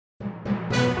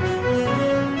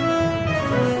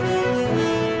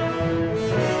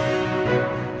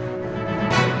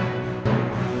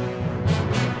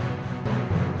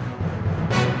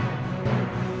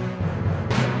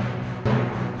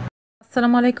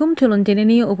আসসালামু আলাইকুম। চলুন জেনে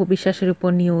নিই অপু বিশ্বাসের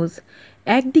উপর নিউজ।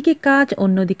 একদিকে কাজ,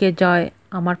 অন্যদিকে জয়।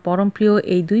 আমার পরম প্রিয়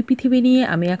এই দুই পৃথিবী নিয়ে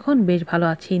আমি এখন বেশ ভালো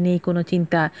আছি, নেই কোনো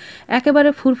চিন্তা। একেবারে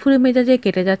ফুরফুরে মেজাজে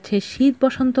কেটে যাচ্ছে শীত,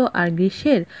 বসন্ত আর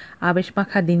গ্রীষ্মের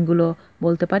আবেশমাখা দিনগুলো।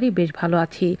 বলতে পারি বেশ ভালো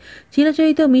আছি।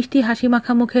 চিরাচরিত মিষ্টি হাসি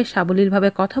মাখা মুখে সাবলীলভাবে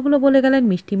কথাগুলো বলে গেলেন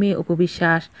মিষ্টি মেয়ে অপু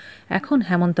বিশ্বাস। এখন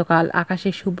হেমন্তকাল, আকাশে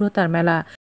শুভ্রতার মেলা,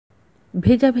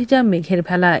 ভেজা ভেজা মেঘের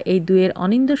ভেলা। এই দুয়ের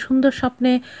অনিন্দ সুন্দর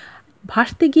স্বপ্নে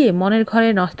ভাসতে গিয়ে মনের ঘরে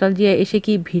নস্টালজিয়া এসে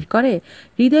কি ভিড় করে?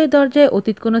 হৃদয়ের দরজায়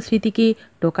অতীত কোনো স্মৃতি কি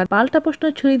টোকা? পাল্টা প্রশ্ন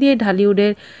ছুড়ে দিয়ে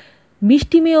ঢালিউডের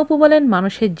মিষ্টি মেয়ে অপু বলেন,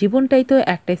 মানুষের জীবনটাই তো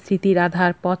একটা স্মৃতির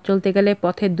আধার। পথ চলতে গেলে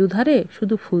পথের দুধারে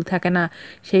শুধু ফুল থাকে না,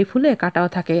 সেই ফুলে কাঁটাও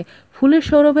থাকে। ফুলের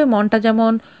সৌরভে মনটা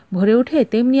যেমন ভরে ওঠে,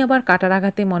 তেমনি আবার কাঁটার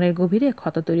আঘাতে মনের গভীরে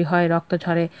ক্ষত তৈরি হয়, রক্ত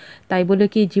ঝরে। তাই বলে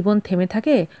কি জীবন থেমে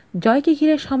থাকে? জয়কে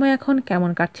ঘিরে সময় এখন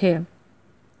কেমন কাটছে?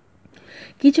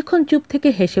 কিছুক্ষণ চুপ থেকে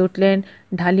হেসে উঠলেন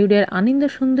ঢালিউডের আনন্দ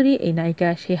সুন্দরী এই নায়িকা।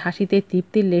 সে হাসিতে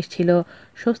তৃপ্তির লেশ ছিল,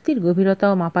 স্বস্তির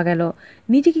গভীরতাও মাপা গেল।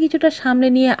 নিজেকে কিছুটা সামলে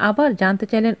নিয়ে আবার জানতে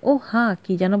চাইলেন, ও হ্যাঁ,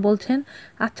 কি যেন বলছেন?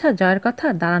 আচ্ছা, জয়ের কথা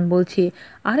দাঁড়ান বলছি।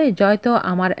 আরে জয় তো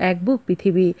আমার এক বুক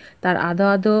পৃথিবী। তার আদো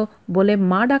আদো বলে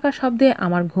মা ডাকা শব্দে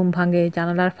আমার ঘুম ভাঙে।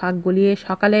 জানালার ফাঁক গলিয়ে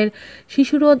সকালের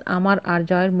শিশুরোদ আমার আর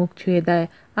জয়ের মুখ ছুঁয়ে দেয়।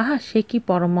 আহা, সে কি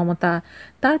পরম মমতা!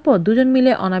 তারপর দুজন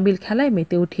মিলে অনাবিল খেলায়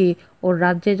মেতে উঠি। ওর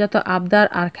রাজ্যে যত আবদার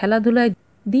আর খেলাধুলায়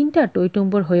দিনটা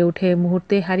টইটুম্বর হয়ে ওঠে।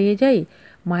 মুহূর্তে হারিয়ে যাই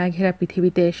মায়াঘেরা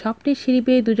পৃথিবীতে। স্বপ্নের সিঁড়ি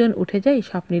বেয়ে দুজন উঠে যাই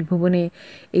স্বপ্নের ভুবনে।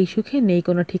 এই সুখে নেই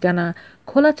কোনো ঠিকানা।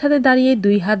 খোলা ছাদে দাঁড়িয়ে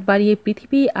দুই হাত বাড়িয়ে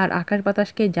পৃথিবী আর আকাশ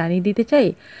বাতাসকে জানিয়ে দিতে চাই,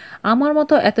 আমার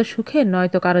মতো এত সুখের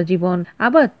নয়তো কারো জীবন।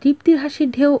 আবার তৃপ্তির হাসির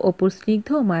ঢেউ অপুর স্নিগ্ধ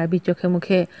মায়াবী চোখে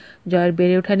মুখে। জয়ের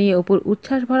বেড়ে ওঠা নিয়ে অপুর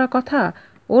উচ্ছ্বাস ভরা কথা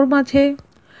ওর মাঝে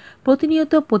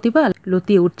প্রতিনিয়ত প্রতিভা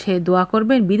লতিয়ে উঠছে। দোয়া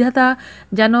করবেন বিধাতা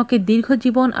যেন ওকে দীর্ঘ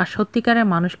জীবন আর সত্যিকারের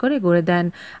মানুষ করে গড়ে দেন।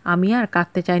 আমি আর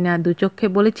কাঁদতে চাই না, দু চোখে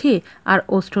বলেছি, আর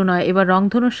অশ্রু নয়। এবার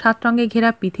রংধনুর ৭ রঙে ঘেরা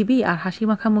পৃথিবী আর হাসি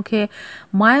মাখা মুখে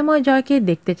মায়াময় জয়কে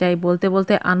দেখতে চাই। বলতে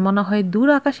বলতে আনমনা হয়ে দূর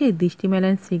আকাশে দৃষ্টি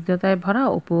মেলেন স্নিগ্ধতায় ভরা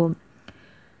অপু।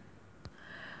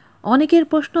 অনেকের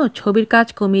প্রশ্ন, ছবির কাজ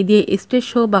কমিয়ে দিয়ে স্টেজ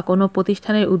শো বা কোনো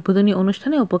প্রতিষ্ঠানের উদ্বোধনী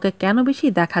অনুষ্ঠানে অপুকে কেন বেশি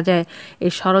দেখা যায়?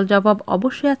 এর সরল জবাব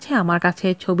অবশ্যই আছে আমার কাছে।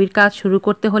 ছবির কাজ শুরু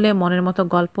করতে হলে মনের মতো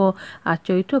গল্প আর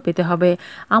চরিত্র পেতে হবে।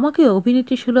 আমাকে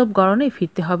অভিনেত্রী সুলভ গড়নে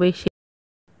ফিরতে হবে।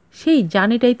 সেই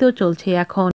জার্নিটাই তো চলছে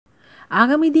এখন।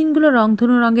 আগামী দিনগুলো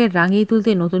রংধনু রঙের রাঙিয়ে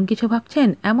তুলতে নতুন কিছু ভাবছেন?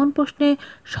 এমন প্রশ্নে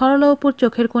সরলা অপুর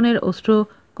চোখের কোণের অশ্রু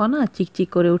কণা চিকচিক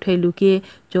করে উঠে। লুকিয়ে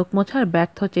চোখ মোছার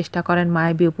ব্যর্থ চেষ্টা করেন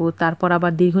মায়াবী অপু। তারপর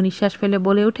আবার দীর্ঘ নিঃশ্বাস ফেলে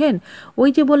বলে ওঠেন, ওই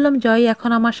যে বললাম জয় এখন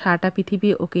আমার সারাটা পৃথিবী।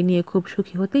 ওকে নিয়ে খুব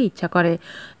সুখী হতে ইচ্ছা করে।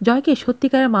 জয়কে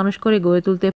সত্যিকারের মানুষ করে গড়ে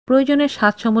তুলতে প্রয়োজনে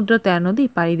 ৭ সমুদ্র ১৩ নদী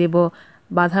পাড়ি দেব।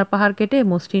 বাধার পাহাড় কেটে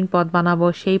মসৃণ পথ বানাবো।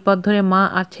 সেই পথ ধরে মা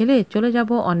আর ছেলে চলে যাব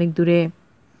অনেক দূরে,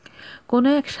 কোনো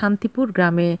এক শান্তিপুর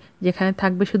গ্রামে, যেখানে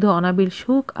থাকবে শুধু অনাবিল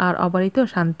সুখ আর অবারিত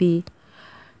শান্তি।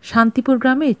 শান্তিপুর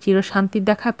গ্রামে চিরশান্তির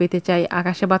দেখা পেতে চাই।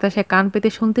 আকাশে বাতাসে কান পেতে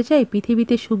শুনতে চাই,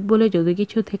 পৃথিবীতে সুখ বলে যদি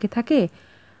কিছু থেকে থাকে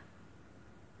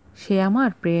সে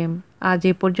আমার প্রেম। আজ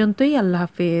এ পর্যন্তই। আল্লাহ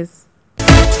হাফেজ।